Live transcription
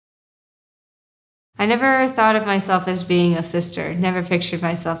I never thought of myself as being a sister, never pictured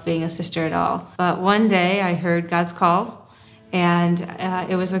myself being a sister at all. But one day I heard God's call, and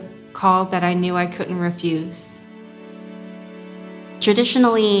it was a call that I knew I couldn't refuse.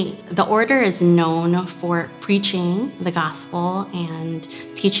 Traditionally, the order is known for preaching the gospel and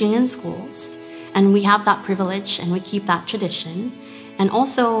teaching in schools. And we have that privilege and we keep that tradition. And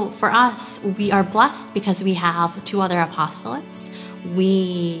also for us, we are blessed because we have 2 other apostolates.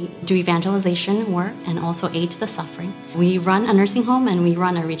 We do evangelization work and also aid to the suffering. We run a nursing home and we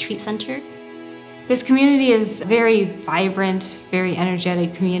run a retreat center. This community is a very vibrant, very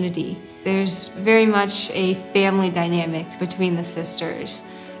energetic community. There's very much a family dynamic between the sisters.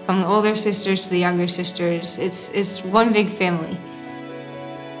 From the older sisters to the younger sisters, it's one big family.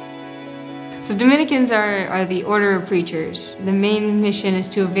 So Dominicans are the order of preachers. The main mission is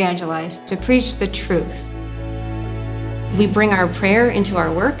to evangelize, to preach the truth. We bring our prayer into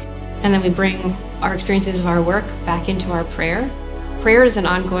our work, and then we bring our experiences of our work back into our prayer. Prayer is an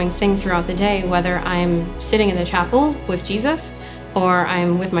ongoing thing throughout the day, whether I'm sitting in the chapel with Jesus, or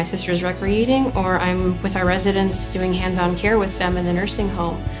I'm with my sisters recreating, or I'm with our residents doing hands-on care with them in the nursing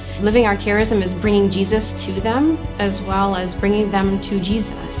home. Living our charism is bringing Jesus to them, as well as bringing them to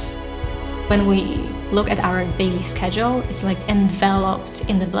Jesus. When we look at our daily schedule, it's like enveloped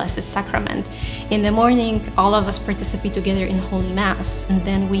in the Blessed Sacrament. In the morning, all of us participate together in Holy Mass, and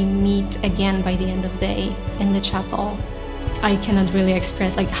then we meet again by the end of the day in the chapel. I cannot really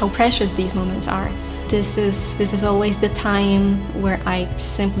express how precious these moments are. This is always the time where I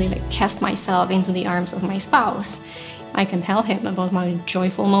simply cast myself into the arms of my spouse. I can tell him about my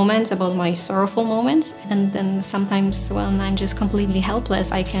joyful moments, about my sorrowful moments, and then sometimes when I'm just completely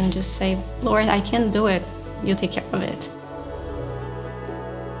helpless, I can just say, Lord, I can't do it. You take care of it.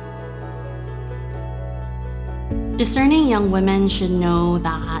 Discerning young women should know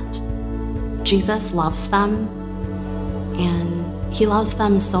that Jesus loves them, and He loves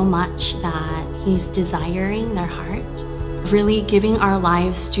them so much that He's desiring their heart. Really giving our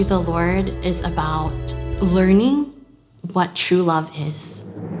lives to the Lord is about learning what true love is.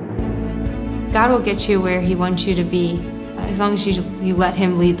 God will get you where He wants you to be, as long as you let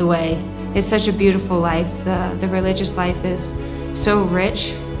Him lead the way. It's such a beautiful life. The religious life is so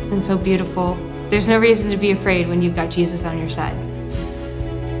rich and so beautiful. There's no reason to be afraid when you've got Jesus on your side.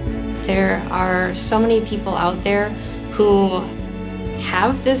 There are so many people out there who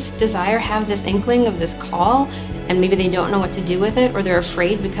have this desire, have this inkling of this call, and maybe they don't know what to do with it, or they're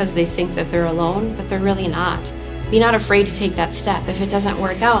afraid because they think that they're alone, but they're really not. Be not afraid to take that step. If it doesn't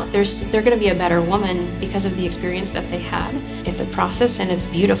work out, they're going to be a better woman because of the experience that they had. It's a process and it's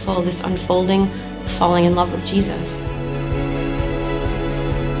beautiful, this unfolding, falling in love with Jesus.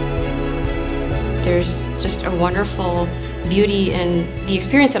 There's just a wonderful beauty in the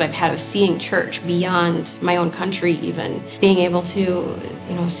experience that I've had of seeing church beyond my own country even. Being able to,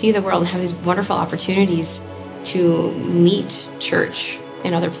 see the world and have these wonderful opportunities to meet church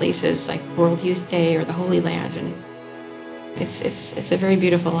in other places like World Youth Day or the Holy Land, and it's a very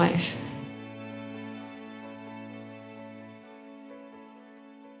beautiful life.